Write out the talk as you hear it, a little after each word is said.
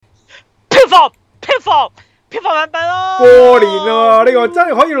票房人品咯。過年喎，呢個真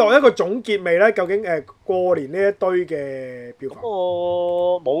係可以落一個總結未咧？究竟過年呢一堆嘅票房？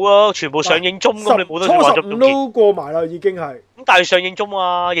冇啊，全部上映中咁，你冇得話初15都過埋啦，已經係。咁但係上映中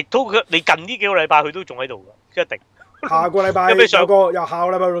啊，亦都你近呢幾個禮拜佢都仲喺度㗎，一定。下個禮拜有下個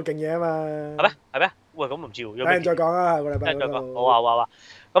禮拜有勁嘢啊嘛。係咩？喂，咁唔知喎。有人再講啊，下個禮拜。再講。好。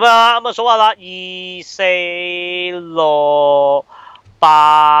咁啊數下啦，2、4、6、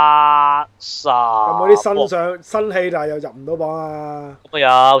8、10。有冇啲新戲，但係又入唔到榜啊？咁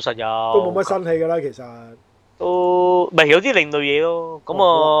啊有，實有。都冇乜新戲㗎啦，其實。都咪有啲另類嘢咯。咁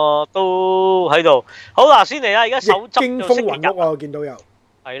啊都喺度。好嗱，先嚟啦，而家手執驚風雲屋啊，我見到有。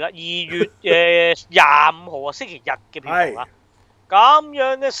係啦，2月25號啊，星期日嘅票房啊。咁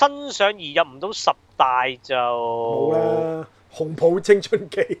樣咧，新上而入唔到10大就冇啦。紅袍青春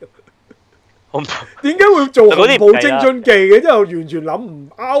記，紅袍點解會做紅袍青春記嘅？即係完全諗唔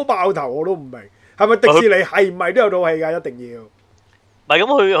拗爆頭，我都唔明。係咪迪士尼係唔係都有套戲㗎？一定要。唔係咁，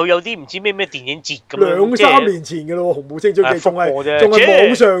佢有啲唔知咩電影節咁樣。2、3年前嘅咯，紅袍青春記仲係網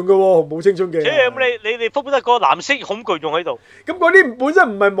上嘅喎，紅袍青春記。咁你復得嗰個藍色恐懼仲喺度？咁嗰啲本身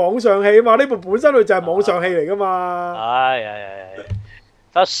唔係網上戲啊嘛，呢部本身佢就係網上戲嚟㗎嘛。係。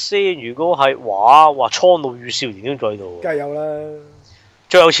得先，如果係話《蒼老與少年》都在度，梗係有啦。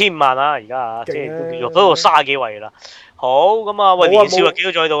最後15萬啦，而家啊，即係都叫做嗰度30幾位啦。好咁啊，喂，年少有幾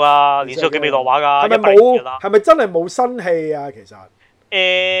多在度啊？年少幾未落畫㗎？係咪真係冇新戲啊？其實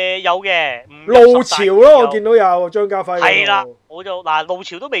有嘅，路潮咯，我見到有張家輝。係啦，我就嗱路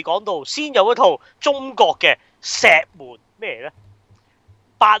潮都未講到，先有一套中國嘅石門咩嚟咧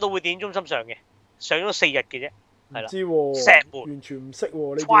？8號會電影中心上嘅，上咗4日嘅啫。係啦，知喎，石門完全唔識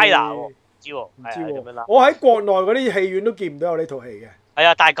喎呢啲。唔知喎，咁樣啦。我喺國內嗰啲戲院都見唔到有呢套戲嘅。係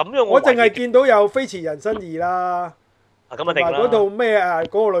啊，但係咁樣我淨係見到有《飛馳人生2》啦。咁啊定啦。嗰套咩啊？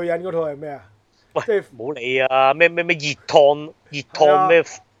嗰個女人嗰套係咩啊？喂，即係唔好理啊！咩熱燙咩？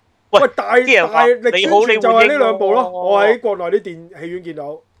喂，大力宣傳就係呢兩部咯。我喺國內啲戲院見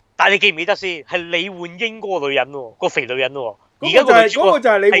到。但係你記唔記得先？係李煥英嗰個女人喎，個肥女人喎。嗰個就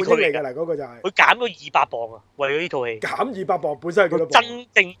係李煥英嚟㗎啦，嗰個就係。佢減咗200磅啊，為咗呢套戲。減200磅，本身係幾多磅？真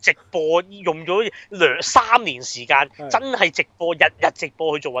正直播用咗3年時間，真係直播日直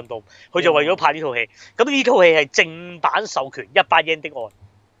播去做運動，佢就為咗拍呢套戲。咁呢套戲係正版授權《100英的愛》。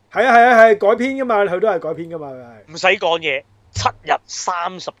係改編㗎嘛，佢都係改編㗎嘛，佢係。唔使講嘢，7日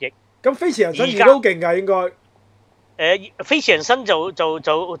30億。咁《飛馳人生2》都勁㗎，應該。飛馳人生就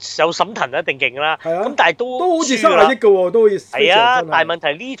有沈騰一定勁啦，咁但係都好似30億嘅喎，都好似。係啊，但係問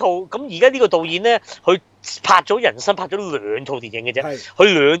題呢套咁而家呢個導演咧，佢拍咗人生拍咗2套電影嘅啫，佢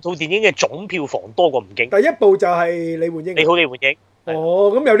2套電影嘅總票房多過吳京。第一部就係李煥英。你好，李煥英。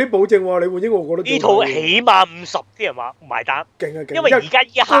哦，咁有啲保證喎，李煥英我覺得。呢套起碼50，啲人話埋單。勁啊勁！因為而家依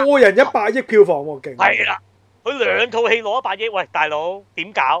一刻個人100億票房喎，勁。係啦，佢2套戲攞100億，喂大佬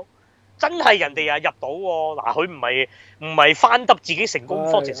點搞？真係人哋入到喎，嗱佢唔係翻得自己成功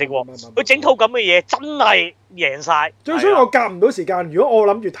方程式喎，佢整套咁嘅嘢真係贏晒。最衰我夾唔到時間，如果我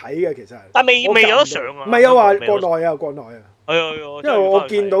諗住睇嘅其實。但未有得上啊。唔係啊，話國內啊。係因為我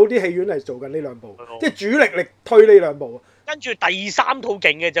見到啲戲院係做緊呢兩部，即係主力推呢兩部。跟住第3套勁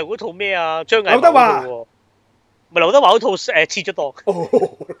嘅就嗰套咩啊？張藝劉德華。咪劉德華嗰套切咗檔。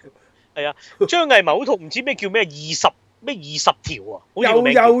係啊，張藝謀嗰套唔知咩叫咩20條啊？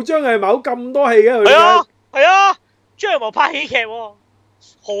又張藝謀咁多戲嘅佢。係啊，張藝謀拍喜劇喎，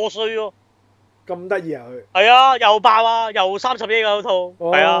賀歲喎。咁得意啊佢。係啊，又爆啊，又30億啊嗰套。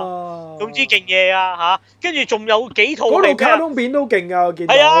係啊，總之勁嘢啊嚇，跟住仲有幾套。嗰套卡通片都勁啊，我見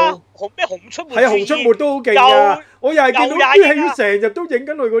到。係啊，紅出沒。係啊，紅出沒都好勁啊！我又係見到啲戲院成日都影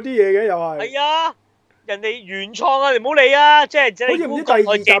緊佢嗰啲嘢嘅，又係。係啊。人哋原創啊，你唔好理啊，即係好似唔知第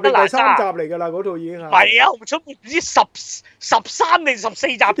2集定第3集嚟㗎啦，嗰套已經係。係啊，紅出沒唔知13定14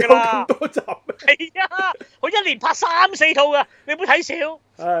集㗎啦。咁多集。係啊，佢1年拍3、4套㗎，你唔好睇少。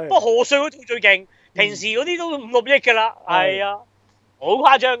不過賀歲嗰套最勁，平時嗰啲都5、6億㗎啦。係啊，好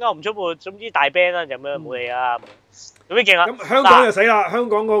誇張㗎，紅出沒，總之大 band 啦，就咁樣冇理啊。有咩勁啊？咁香港就死啦，香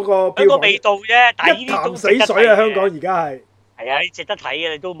港嗰個票房未到啫，但係呢啲都死水啊！香港而家係。係啊，值得睇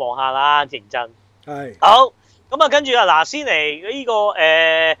嘅，你都望下啦，認真。係好咁啊，跟住啊，嗱，先嚟呢個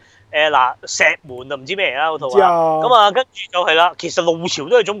嗱石門啊，唔知咩嚟啦嗰套啊，咁啊，跟住就係啦，其實路潮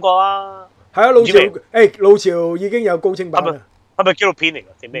都係中國啊，係啊，路潮路潮已經有高清版啦，係咪紀錄片嚟㗎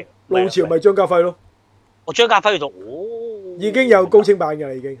定咩？路潮咪張家輝咯，我張家輝喺度，已經有高清版㗎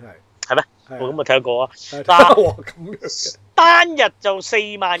啦，已經係咩？我咁啊睇過啊，哇咁樣單日就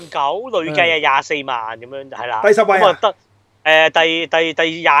4.9萬，累計係24萬咁樣，係啦，第10位啊，第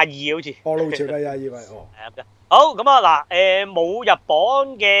22好似。哦，路潮第22位哦。係啊，好咁啊嗱，冇入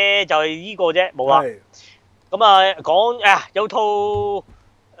榜嘅就係呢個啫，冇啦。咁啊講有套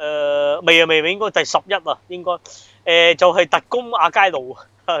未應該第11啊，應該就係特工阿佳路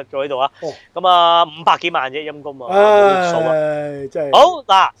做喺度啊。咁啊500幾萬啫，陰公啊，冇數啊。真係好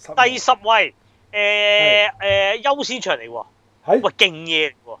嗱，第10位優先場嚟喎，喂勁嘢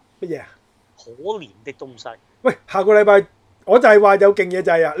嚟喎。乜嘢啊？可憐的東西。喂，下個禮拜我就係話有勁嘢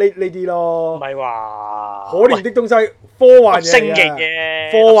就係啊呢啲咯。唔係話可憐的東西，科幻嘢嚟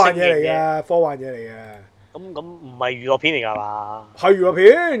嘅，科幻嘢嚟嘅，科幻嘢嚟嘅。咁唔係娛樂片嚟㗎嘛？係娛樂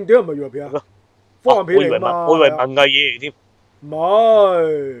片，點解唔係娛樂片啊？科幻片嚟嘛？我以為文藝嘢嚟添。唔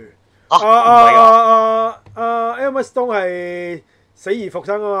係。Emma Stone 係死而復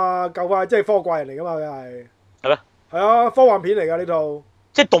生啊嘛，救翻即係科學怪人嚟㗎嘛，佢係。係咩？係啊，科幻片嚟㗎呢套。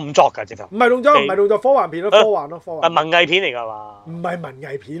即係動作㗎，直頭。唔係動作，唔係動作，科幻片咯，科幻咯，科幻。文藝片嚟㗎嘛？唔係文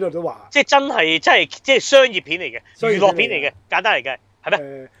藝片我都話。即係真係即係商業片嚟嘅，娛樂片嚟嘅，簡單嚟嘅，係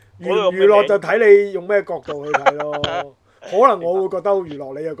咩？娛樂就睇你用咩角度去睇咯。可能我會覺得好娛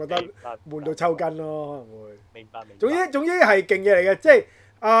樂，你又覺得悶到抽筋咯，可能會。明白。總之係勁嘢嚟嘅，即係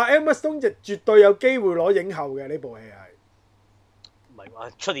Emma Stone 就絕對有機會攞影后嘅呢部戲係。唔係話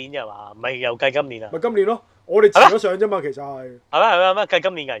出年啫嘛？唔係又計今年啊？咪今年咯。我哋遲咗上啫嘛，其實係。係咩？計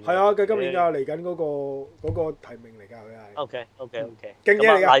今年㗎。係啊，計今年㗎，嚟緊嗰個提名嚟㗎，佢係。OK。勁嘢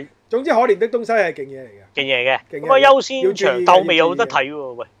嚟㗎。總之可憐的東西係勁嘢嚟嘅。勁嘢嘅。咁啊，優先場鬥未有得睇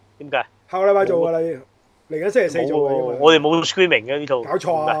喎，喂，點解？下個禮拜做㗎啦，嚟緊星期4做㗎。我哋冇 screening 嘅呢套。搞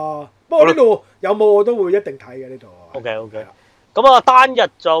錯啊！不過呢度有冇我都會一定睇嘅呢套。OK。咁啊，單日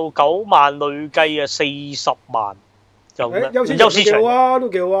就9萬，累計啊40萬，就優先場啊，都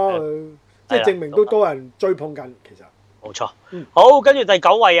幾好啊佢。即係證明都多人追捧緊，其實冇錯。好，跟住第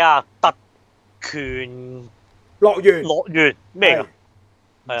9位啊，特權樂園咩㗎？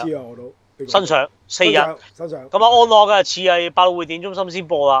係啊，知啊我都新上4日，新上。咁啊，安樂嘅似係百老匯電中心先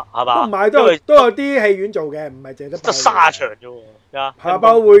播啦，係嘛？唔係，都有啲戲院做嘅，唔係淨係得30場啫喎。係啊，百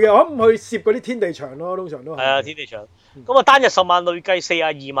老匯嘅，我唔去攝嗰啲天地場咯，通常都係。係啊，天地場。咁啊，單日10萬，累計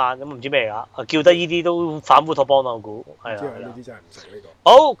42萬，咁唔知咩㗎？叫得呢啲都反烏托邦啦，我估。係啊，呢啲真係唔識呢個。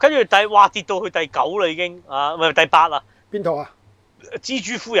好，跟住跌到去第9啦，已經啊，唔係第8啦。邊套啊？蜘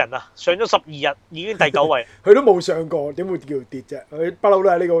蛛夫人啊，上咗12日，已經第9位。佢都冇上過，點會叫跌啫？佢不嬲都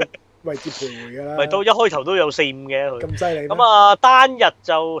係呢個位置徘徊㗎啦。咪到一開頭都有4、5嘅佢。咁犀利。咁啊，單日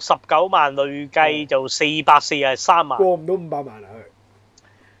就19萬，累計就443萬。過唔到500萬啊佢。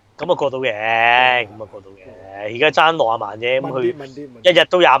咁啊過到嘅，而家爭60萬啫，咁佢一日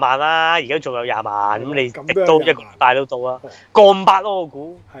都20萬啦，而家仲有20萬，咁你滴到一個禮拜都到啦，過500咯，我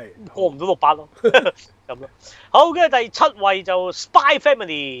估，過唔到600咯，咁咯。好，跟住第7位就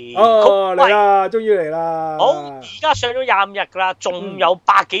Scifi20240225E。哦，嚟啦，終於嚟啦。好，而家上咗25日㗎啦，仲有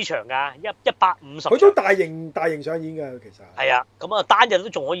百幾場㗎，150場。佢都大型上演㗎，其實。係啊，咁啊單日都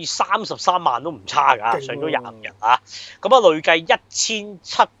仲可以33萬都唔差㗎，上咗25日啊，咁啊累計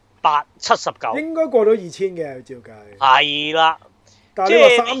1779，應該過到2000嘅，照計。係啦，但係你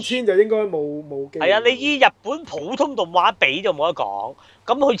話3000就應該冇機會。係啊，你以日本普通動畫比就冇得講，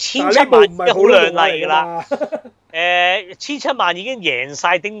咁佢1700萬已經好亮麗㗎啦。1700萬已經贏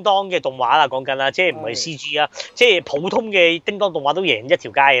晒叮當嘅動畫啦，講緊啦，即係唔係 CG 啊，即係普通嘅叮當動畫都贏一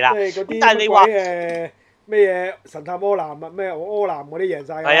條街啦。咁但係你話咩嘢神探柯南啊，咩柯南嗰啲贏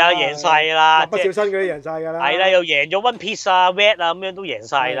晒㗎。係啊，贏晒啦。不小心嗰啲贏晒㗎啦。係啦，又贏咗 One Piece 啊、Red 啊咁樣都贏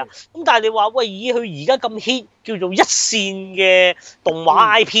晒啦。咁但係你話喂，以佢而家咁 hit 叫做一線嘅動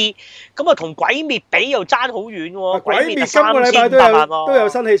畫 IP，咁啊同鬼滅比又爭好遠喎。鬼滅今個禮拜都有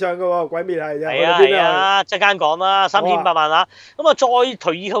新戲上㗎喎，鬼滅係。係啊，即間講啦，3500萬啦。咁啊再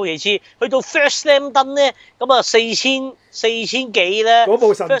退以後其次，去到 First Slam Dunk 咧，咁啊4000幾咧。嗰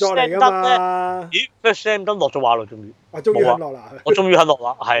部神作嚟㗎嘛？咦 ，First Slam Dunk 落咗畫啦，終於。終於肯落啦！我終於肯落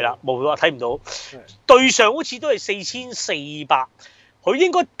啦，係啦，冇話睇唔到。對上好似都係4400，佢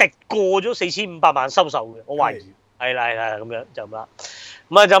應該敵過咗4500萬收售嘅，我懷疑。係啦，咁樣就咁啦。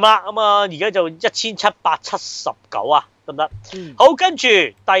咁啊就咁啦，咁啊而家就1779啊，得唔得？好，跟住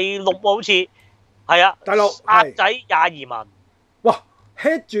第6好似係啊，第6鴨仔22萬。哇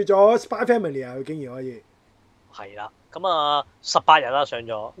 ，hit 住咗 Scifi20240225E啊！佢竟然可以。係啦。咁啊，18日啦上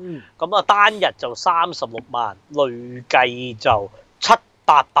咗，咁啊單日就36萬，累計就789。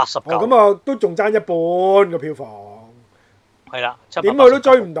咁啊都仲爭一半個票房。係啦，點佢都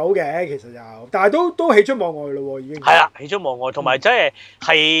追唔到嘅，其實又，但係都喜出望外咯喎，已經。係啦，喜出望外，同埋即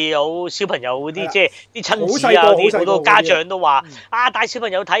係有小朋友嗰啲，即係啲親子啊，啲好多家長都話帶小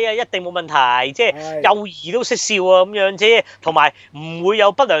朋友睇啊，一定冇問題，即係幼兒都識笑啊咁樣啫，同埋唔會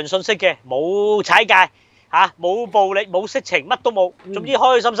有不良信息嘅，冇踩界。嚇，冇暴力冇色情，乜都冇，總之開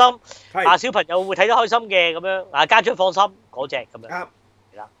開心心，小朋友會睇得開心嘅咁樣，家長放心嗰隻咁樣。啱。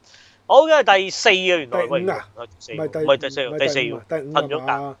係啦。好，跟住第4啊，原來喂，唔係第4，第4喎，褪咗格。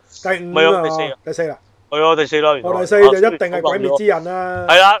第5啊，第4啦。係啊，第4啦。第4就一定係《鬼滅之刃》啦。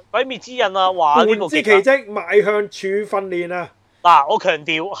係啦，《鬼滅之刃》啊，哇！呢部之奇蹟邁向處訓練啊！嗱，我強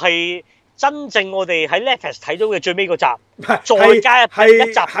調係真正我哋喺 Netflix 睇到嘅最尾嗰集，再加一集，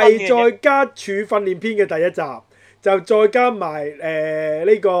係再加處訓練篇嘅第1集，就再加埋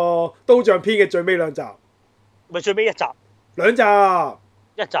呢個刀匠篇嘅最尾2集。咪最尾1集？2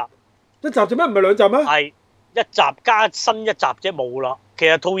集。一集做咩唔係2集咩？係1集加新1集啫，冇啦。其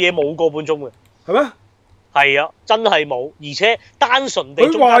實套嘢冇個半鐘嘅。係咩？係啊，真係冇，而且單純地。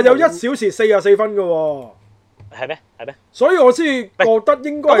佢話有1小時44分嘅喎。係咩？所以我先覺得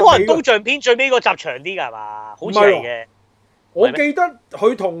應該係。咁可能刀匠篇最尾嗰集長啲㗎係嘛？好似係嘅。我記得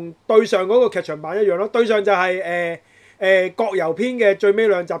佢同對上嗰個劇場版一樣咯，對上就係國遊篇嘅最尾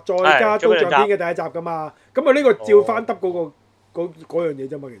2集，再加刀匠篇嘅第1集㗎嘛。咁啊呢個照翻得嗰樣嘢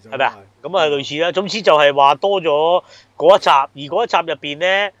啫嘛，其實。係咪啊？咁啊類似啦，總之就係話多咗嗰一集，而嗰一集入邊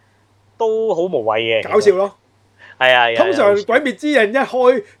咧都好無謂嘅。搞笑咯。係啊。通常《鬼滅之刃》一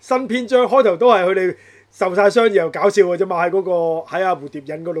開新篇章，開頭都係佢哋受晒傷然後搞笑嘅啫嘛，喺阿蝴蝶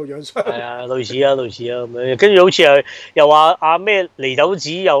忍嗰度養傷。係啊，類似啊咁樣，跟住好似又話阿咩禰豆子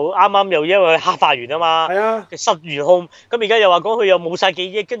又啱啱又因為黑化完啊嘛，係啊，失完控，咁而家又話講佢又冇晒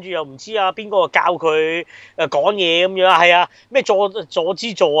記憶，跟住又唔知邊個教佢講嘢咁樣，係啊，咩佐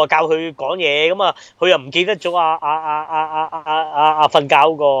之助啊教佢講嘢，咁啊佢又唔記得咗瞓覺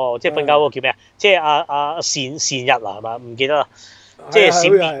嗰個，即係瞓覺嗰個叫咩啊？即係善日啊係嘛？唔記得啦。即係閃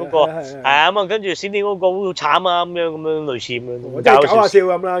電嗰個，係啊咁啊，跟住閃電嗰個好慘啊咁樣類似咁樣，即係搞下笑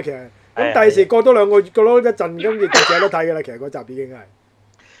咁啦。其實咁第時過多2個月，過多一陣，咁亦記者都睇㗎啦。其實嗰集已經係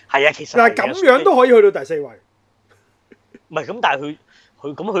係啊，其實但係咁樣都可以去到第4位。唔係咁，但係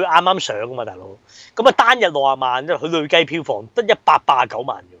佢啱啱上㗎嘛，大佬。咁啊單日60萬，即係佢累計票房得189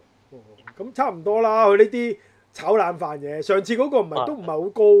萬啫。咁差唔多啦，佢呢啲炒冷飯嘢，上次嗰個都唔係好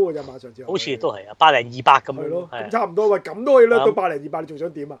高嘅啫嘛，上次好似都係啊，100-200咁樣。係咯，咁差唔多喂，咁都可以掠到100-200，你仲想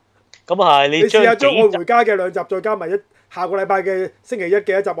點啊？咁啊係，你試下將《愛回家》嘅2集，再加埋下個禮拜嘅星期1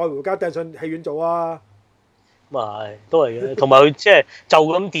嘅1集《愛回家》掟上戲院做啊！咁啊係，都係嘅。同埋佢即係就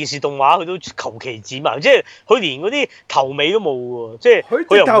咁電視動畫，佢都求其剪埋，即係佢連嗰啲頭尾都冇喎，即係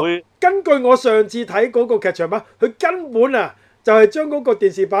佢又唔會。根據我上次睇嗰個劇場版，佢根本啊就係將嗰個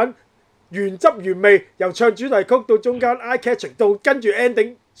電視版原汁原味，由唱主題曲到中間 eye catching 到跟住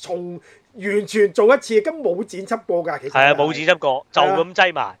ending，從完全做一次，根本冇剪輯過㗎。其實係啊，冇剪輯過，就咁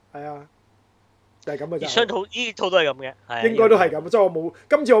擠埋。係啊，就係咁嘅啫。雙套呢套都係咁嘅，應該都係咁。所以我冇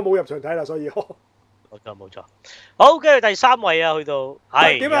今次我冇入場睇啦，所以冇錯。好，跟住第3位啊，去到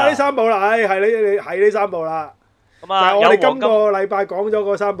係點啊？呢3部啦，係呢3部啦。咁啊，我哋今個禮拜講咗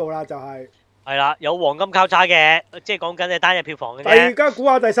嗰3部啦，就係。係啦，有黃金交叉嘅，即係講緊係單日票房嘅啫。大家估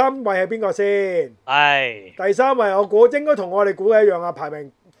下第3位係邊個先？係第3位，我估應該同我哋估嘅一樣啊，排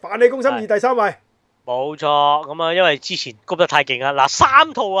名飯氣攻心2第3位。冇錯，咁啊，因為之前谷得太勁啊，嗱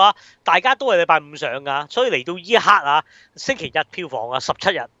3套啊，大家都係禮拜5上噶，所以嚟到呢一刻啊，星期日票房啊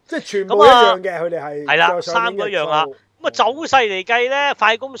17日，即係全部一樣嘅，佢哋係啦，3個一樣啊。咁啊走勢嚟計咧，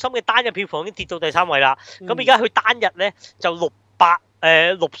飯氣攻心嘅單日票房已經跌到第3位啦。咁而家佢單日咧就單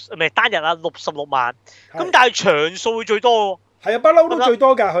日啊66萬，咁但係場數會最多喎。係啊，不嬲都最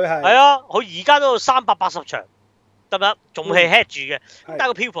多㗎，佢係。係啊，佢而家都有380場，得唔得？仲係 head 住嘅，咁但係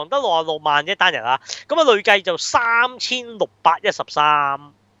個票房得66萬啫單日啊，咁啊累計就3613。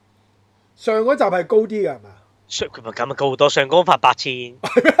上嗰集係高啲㗎係嘛？佢咪咁啊高好多，上嗰發8000。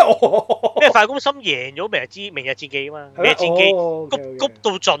咩飯氣攻心贏咗明日戰記啊嘛，明日戰記谷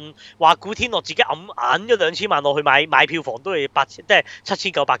到盡，話古天樂自己揞咗2000萬落去買票房都係8000，即係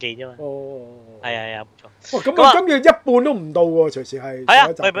7900幾啫嘛。係啊，冇錯。哇，咁我今日一半都唔到喎，隨時係。係啊，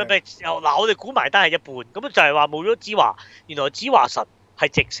嗱，我哋估埋單係一半，咁就係話冇咗子華，原來子華神係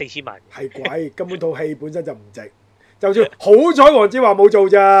值4000萬。係鬼，根本套戲本身就唔值，就算好彩黃子華冇做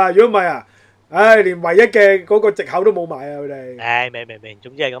咋，如果唔係啊。唉，連唯一嘅嗰個藉口都冇埋啊！佢哋，明，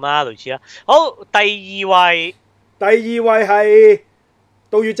總之係咁啦，類似啦。好，第二位係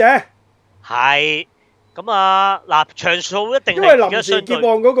盜月者，係咁啊！嗱，場數一定係因為臨時劫案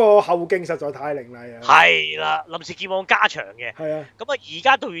嗰個後勁實在太凌厲啊！係啦，臨時劫案加場嘅，係啊。咁啊，而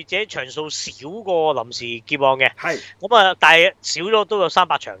家盜月者場數少過臨時劫案嘅，係。咁啊，但係少咗都有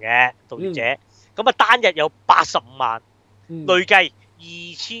300場嘅盜月者，咁啊單日有85萬，累計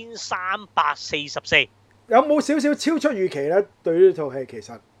2344，有冇少少超出預期咧？對於呢套戲其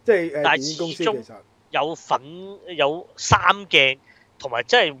實即係電影公司其實有3鏡同埋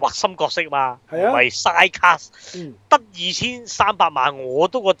真係核心角色嘛，唔係啊係嘥 cast，得2300萬，我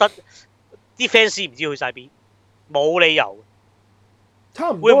都覺得啲 fans 唔知去晒邊，冇理由。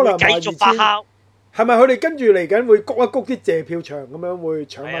差唔多啦，會繼續發酵。係咪佢哋跟住嚟緊會谷一谷啲謝票場咁樣會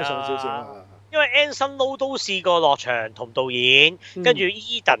搶翻上少少啊？因為 Anson Lo 都試過落場同導演，跟住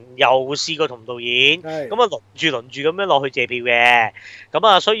Eden 又試過同導演，咁啊輪住咁樣落去謝票嘅，咁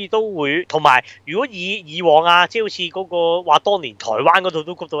啊所以都會同埋如果以往啊，即係好似嗰個話當年台灣嗰度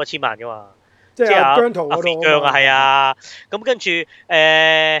都谷到1000萬噶嘛，即係姜濤嗰度啊，係啊，咁跟住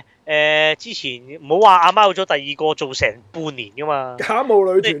之前唔好話阿媽有咗第二個做成半年噶嘛，假冒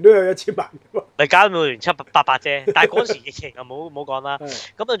女團都有1000萬噶嘛，咪假冒女團700-800啫，但係嗰時疫情啊冇講啦。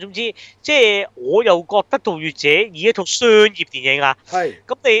咁啊總之即係我又覺得《盜月者》以一套商業電影啊，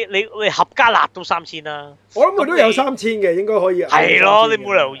咁你合家辣到3000啦。我諗佢都有3000嘅，應該可以。係咯，你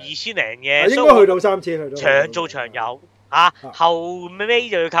冇理由2000零嘅，應該去到3000去到。長做長有嚇，後尾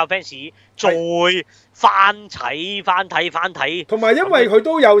就要靠 fans 再翻睇。同埋因為佢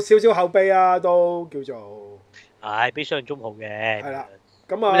都有少少後備啊，都叫做係比想像中好嘅。係啦，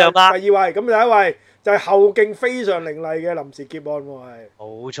咁啊第二位，咁第一位就係後勁非常凌厲嘅臨時劫案喎，係。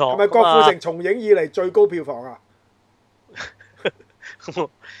冇錯。係咪郭富城重影以嚟最高票房啊？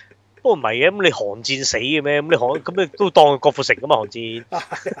不過唔係嘅，咁你寒戰死嘅咩？咁你都當郭富城咁嘛？寒戰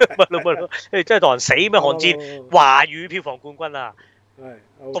你真係當人死咩？寒戰華語票房冠軍啊！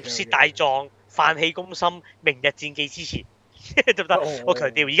毒舌大狀、飯氣攻心、明日戰記之前得唔得？我強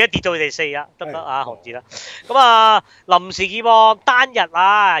調而家跌到佢哋4啊，得唔得啊？寒戰啦。咁啊，臨時劫案單日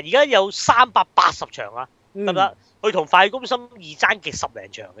啊，而家有380場啊，得唔得？佢同飯氣攻心2爭極10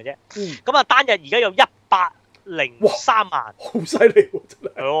零場嘅啫。咁啊，單日而家有103萬，好犀利喎！真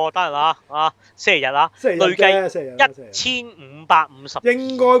係。係喎，單日啊，星期日啊，累計1550，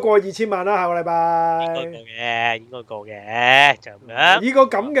應該過2000萬啦，下個禮拜。應該過嘅，就咁樣。以個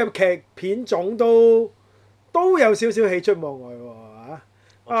咁嘅劇片種都有少少喜出望外喎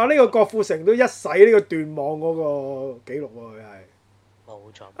嚇。呢個郭富城都一洗呢個斷網嗰個紀錄喎，佢係。冇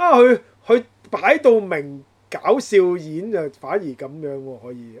錯。佢擺到明搞笑演就反而咁樣喎，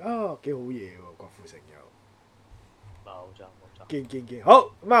可以幾好嘢喎，郭富城又。冇錯。見好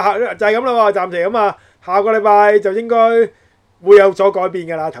咁啊，就係咁啦喎，暫時咁啊，下個禮拜就應該會有所改變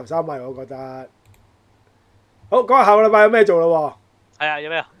㗎啦。頭3位我覺得。好，講下個禮拜有咩做咯喎？係啊，有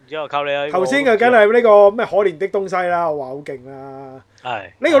咩啊？唔知我靠你啊！頭先就梗係呢個咩可憐的東西啦，我話好勁啦。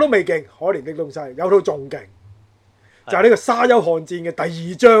係。呢個都未勁，可憐的東西有套仲勁，就係呢個沙丘瀚戰嘅第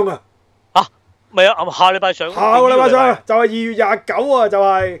2章啊！唔係啊，下禮拜上。下個禮拜上就係2月29啊，就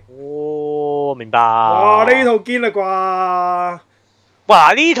係。哦，明白。哇！呢套堅啦啩〜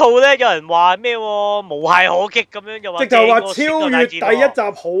哇！呢套咧有人話咩喎？無懈可擊咁樣，又話即就話超越第一集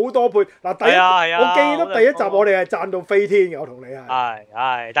好多倍。嗱，我記得第一集我哋係讚到飛天嘅，我同你係。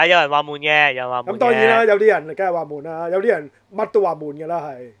係，但係有人話悶嘅，有人話悶嘅。咁當然啦，有啲人梗係話悶啦，有啲人乜都話悶㗎啦，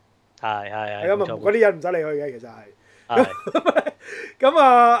係。係。咁啊，嗰啲人唔使理佢嘅，其實係。咁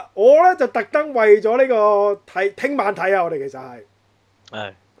啊，我咧就特登為咗呢個聽晚睇啊！我哋其實係。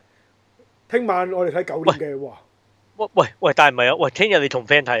係。聽晚我哋睇9點嘅哇！喂，但係唔係啊？喂，聽日你同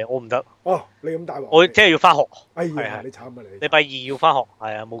friend 睇，我唔得。哦，你咁大鑊。我聽日要翻學。哎呀，你慘啊你！禮拜2要翻學，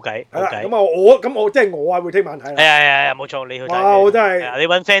係啊，冇計。係啦，咁我即係我係會聽晚睇。係，冇錯，你去睇。哇！我真係。你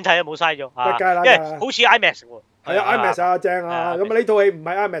揾 friend 睇啊，冇嘥咗。梗係啦。因為好似 IMAX 喎。係啊，IMAX 啊，正啊。咁啊，呢套戲唔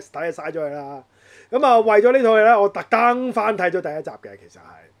係 IMAX 睇啊，嘥咗佢啦。咁啊，為咗呢套戲咧，我特登翻睇咗第一集嘅，其實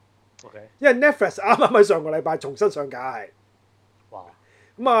係。OK。因為 Netflix 啱啱喺上個禮拜重新上架係。哇！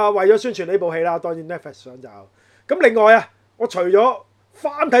咁啊，為咗宣傳呢部戲啦，當然 Netflix 上就。咁另外啊，我除咗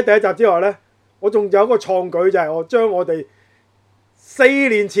翻睇第一集之外咧，我仲有一個創舉，就係我將我哋4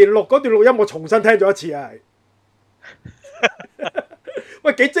年前錄嗰段錄音，我重新聽咗一次啊！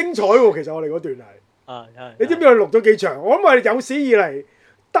喂，幾精彩喎！其實我哋嗰段係，你知唔知我哋錄咗幾長？我諗我哋有史以嚟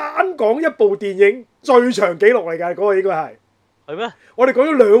單講一部電影最長紀錄嚟㗎，嗰個應該係。係咩？我哋講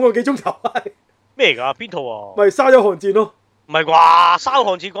咗2個幾鐘頭係。咩嚟㗎？邊套啊？咪《沙丘瀚戰》咯。唔係啩？《沙丘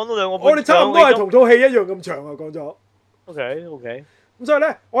瀚戰》講到2個半。我哋差唔多係同套戲一樣咁長啊！講咗。OK。咁所以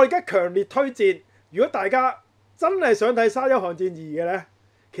咧，我而家強烈推薦，如果大家真係想睇《沙丘瀚戰2》嘅咧，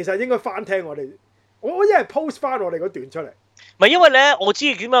其實應該翻聽我哋，我一係 post 翻我哋嗰段出嚟。唔係因為咧，我知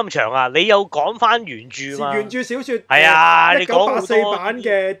點解咁長啊！你有講翻原著嘛？原著小説係啊，你講1984版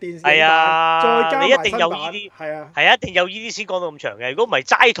嘅電視版，係啊，再加埋新版，你一定有呢啲，係啊，係一定有呢啲先講到咁長嘅。如果唔係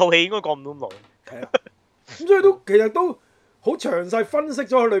齋套戲，應該講唔到咁耐。係啊，咁所以其實都好詳細分析咗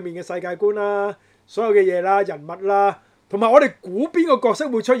佢裏面嘅世界觀啦，所有嘅嘢啦、人物啦。同埋我哋估邊個角色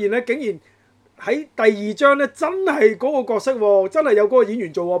會出現咧？竟然喺第2章咧，真係嗰個角色喎，真係有嗰個演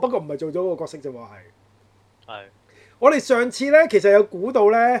員做喎。不過唔係做咗嗰個角色啫喎，係。我哋上次咧其實有估到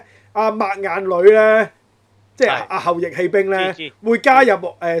咧，阿抹眼女咧，即係阿後翼棄兵咧，會加入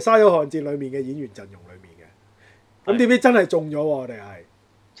《沙丘瀚戰》裡面嘅演員陣容裡面嘅。咁點知真係中咗喎！我哋係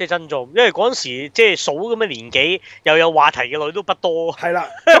即係真中，因為嗰陣時即係數咁嘅年紀，又有話題嘅女都不多。係啦，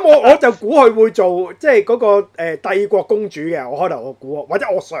咁我就估佢會做即係嗰個帝國公主嘅。我開頭我估，或者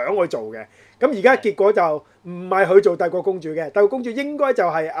我想去做嘅。咁而家結果就唔係佢做帝國公主嘅，帝國公主應該就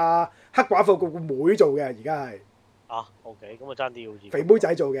係阿黑寡婦個妹做嘅。而家係OK，咁啊爭啲好似肥妹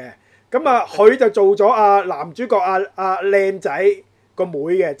仔做嘅。咁啊，佢就做咗阿男主角阿靚仔個妹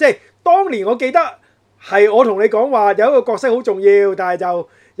嘅。即係當年我記得係我同你講話有一個角色好重要，但係就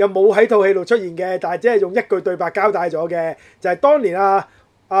又冇喺套戲度出現嘅，但係只係用一句對白交代咗嘅，就係當年阿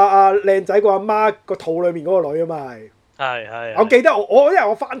靚仔個阿媽個肚裏面嗰個女啊嘛係。係。我記得因為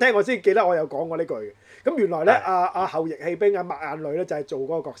我翻聽我先記得我有講過呢句嘅。咁原來咧阿後翼棄兵抹眼女咧就係做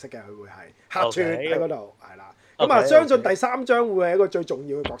嗰個角色嘅，佢會係客串喺嗰度係啦。咁啊，相信第3章會係一個最重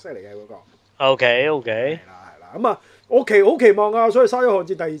要嘅角色嚟嘅嗰個。OK。係啦。咁啊，我好期望啊，所以《沙丘瀚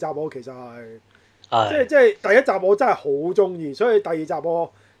戰》第2集我其實係即係第一集我真係好中意，所以第2集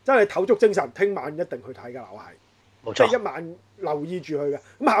我真係唞足精神，聽晚一定去睇㗎啦，我係。冇錯。即係一晚留意住佢嘅。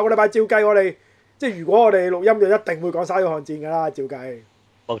咁下個禮拜照計我哋即係如果我哋錄音就一定會講《沙丘瀚戰》㗎啦，照計。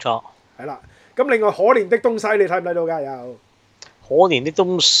冇錯。係啦。咁另外可憐的東西你睇唔睇到㗎？又可憐的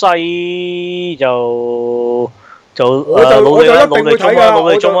東西我就一定會睇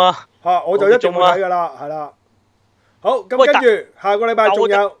㗎，我就一定會睇㗎啦，係啦。好，咁跟住下個禮拜仲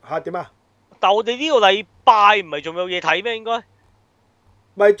有點啊？但我哋呢個禮拜唔係仲有嘢睇咩？應該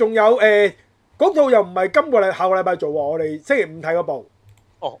咪仲有嗰套又唔係下個禮拜做喎，我哋星期五睇嗰部。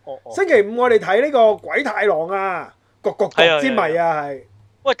星期五我哋睇呢個鬼太郎啊，局之謎啊係。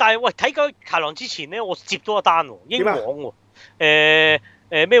喂，但係睇鬼太郎之前咧，我接到一單喎，英皇喎，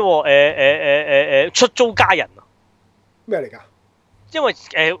咩喎？出租家人啊，咩嚟㗎？因為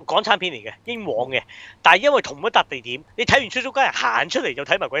港產片嚟嘅，英皇嘅，但係因為同一笪地點，你睇完出租家人行出嚟就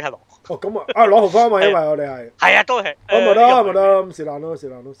睇埋鬼太郎。咁啊，攞紅花嘛，因為我哋係啊，都係。咪得，咁是但咯。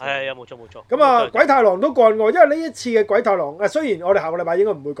係冇錯。咁啊，鬼太郎都幹喎，因為呢一次嘅鬼太郎雖然我哋下個禮拜應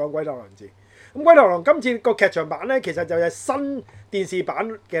該唔會講鬼太郎字。咁鬼太郎今次個劇場版咧，其實就係新電視版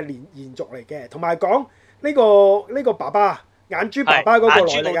嘅延續嚟嘅，同埋講呢個爸爸眼珠爸爸嗰個來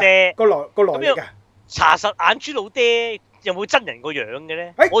嘅，個來嘅。查實眼珠老爹有冇真人個樣嘅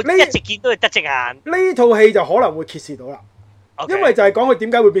咧？我一直見到係得隻眼。呢套戲就可能會揭示到啦，因為就係講佢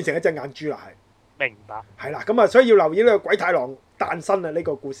點解會變成一隻眼珠啦，係。明白。係啦，咁啊，所以要留意呢個鬼太郎誕生啊呢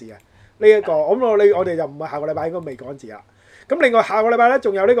個故事啊，呢一個咁我哋就唔係下個禮拜應該未講字啦。咁另外下個禮拜咧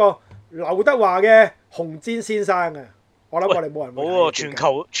仲有呢個劉德華嘅紅毯先生啊，我諗我哋冇人會睇。冇喎，全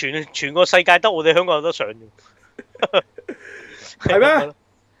球全個世界得我哋香港有得上嘅，係咩？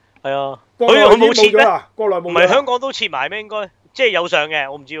係啊，國內冇切咩？國內冇。唔係香港都切埋咩？應該即係有上嘅，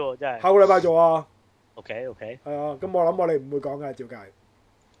我唔知喎，真係。下個禮拜做啊。OK。係啊，咁我諗我哋唔會講嘅，照計。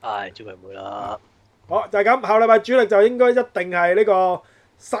係，照計唔會啦。好，就係咁，下個禮拜主力就應該一定係呢個《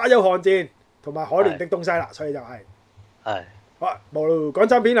沙丘瀚戰》同埋《可憐的東西》啦，所以就係。係。好，冇咯，港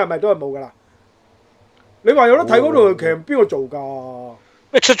產片係咪都係冇噶啦？你話有得睇嗰度，其實邊個做㗎？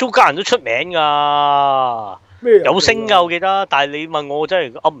咩出租家人都出名㗎，有星㗎我記得，但係你問我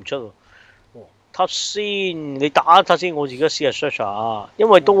真係噏唔出喎。睇先，你打睇先，我自己試下 search 下，因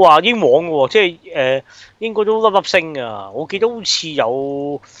為都話英皇嘅喎，即係應該都粒粒星㗎。我記得好似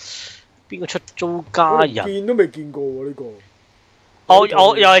有邊個出租家人？見都未見過喎呢個。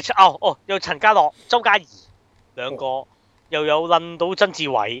又陳家樂、周家怡兩個。又有撚到曾志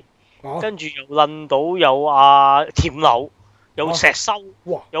偉，跟住又撚到有阿甜柳，有石修，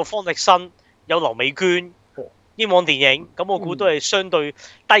有方力申，有劉美娟，英皇電影，咁我估都係相對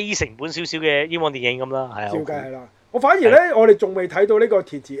低成本少少嘅英皇電影咁啦，係啊。照計係啦，我反而咧，我哋仲未睇到呢個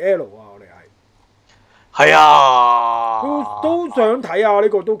填詞 L 啊，我哋係。係啊。都想睇啊，呢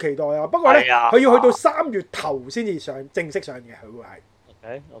個都期待啊。不過咧，佢要去到3月頭先至正式上嘅，佢會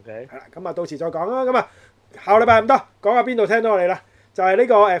係。OK。係啦，咁啊，到時再講啦，咁啊。下個禮拜唔得，講下邊度聽到我哋啦，就係呢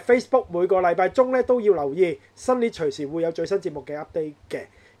個Facebook 每個禮拜中咧都要留意，新年隨時會有最新節目嘅 update 嘅。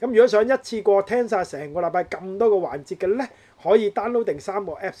咁如果想一次過聽晒成個禮拜咁多個環節嘅咧，可以 download 定3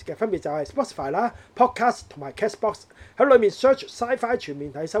個 apps 嘅，分別就係 Spotify 啦、Podcast 同埋 Castbox， 喺裏面 search Sci-Fi 全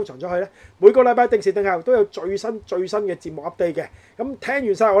面睇收藏咗佢咧。每個禮拜定時定候都有最新嘅節目 update 嘅。咁聽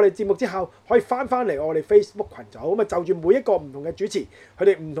完晒我哋節目之後，可以翻嚟我哋 Facebook 群組，咁啊就住每一個唔同嘅主持，佢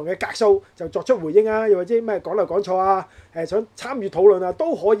哋唔同嘅格數就作出回應啊，又或者咩講漏講錯啊，想參與討論啊，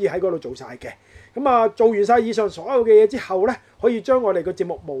都可以喺嗰度做晒嘅。咁啊，做完晒以上所有嘅嘢之後咧，可以將我哋個節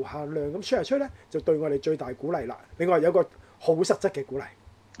目無限量咁 share 出咧，就對我哋最大鼓勵啦。另外有個好實質嘅鼓勵。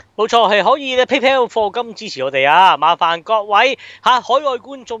冇錯，係可以咧 PayPal 課金支持我哋啊！麻煩各位海外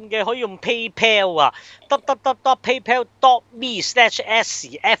觀眾嘅可以用 PayPal 啊，www.paypal.me/sfatw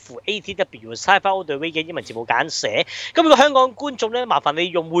Scifi20240225E 嘅英文字母簡寫。咁如果香港觀眾咧，麻煩你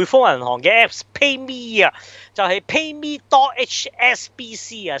用匯豐銀行嘅 Apps PayMe 啊，就係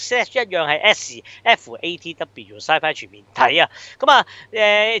payme.hsbc 啊，slash 一樣係 sfatw Scifi 全面睇啊！咁啊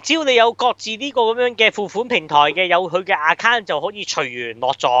只要你有各自呢個咁樣嘅付款平台嘅，有佢嘅 account 就可以隨緣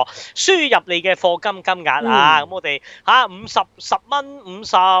落座，輸入你嘅課金金額啊！咁我哋50、10蚊、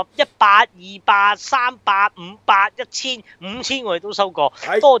50、100、200、300、500、1000、5000我哋都收過，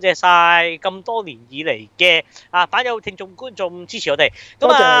多謝晒咁多年以嚟嘅版友、聽眾、觀眾支持我哋。咁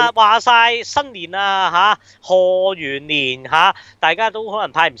話晒新年啊賀元年大家都可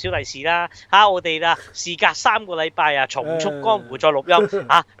能派唔少利是啦我哋事隔3個禮拜重出江湖再錄音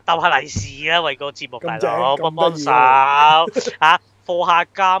鬥下利是啦，為個節目大佬幫幫手課下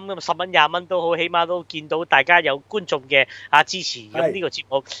金咁10蚊20蚊都好，起碼都見到大家有觀眾嘅支持，咁呢個節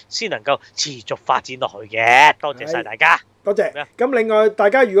目先能夠持續發展落去嘅。多謝晒大家，多謝。咁另外大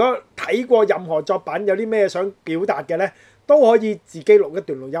家如果睇過任何作品，有啲咩想表達嘅呢，都可以自己錄一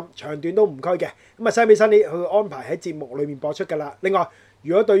段錄音，長短都唔拘嘅。咁啊，Scifi佢會安排喺節目裏面播出㗎啦。另外，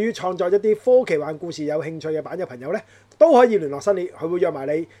如果對於創作一啲科奇幻故事有興趣嘅版友朋友呢，都可以聯絡Scifi，佢會約埋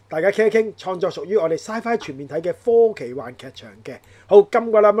你，大家傾一傾創作屬於我哋 Sci-Fi 全面睇嘅科奇幻劇場嘅。好，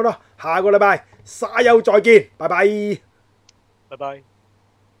今個禮拜咯，下個禮拜沙丘再見，拜拜。拜拜。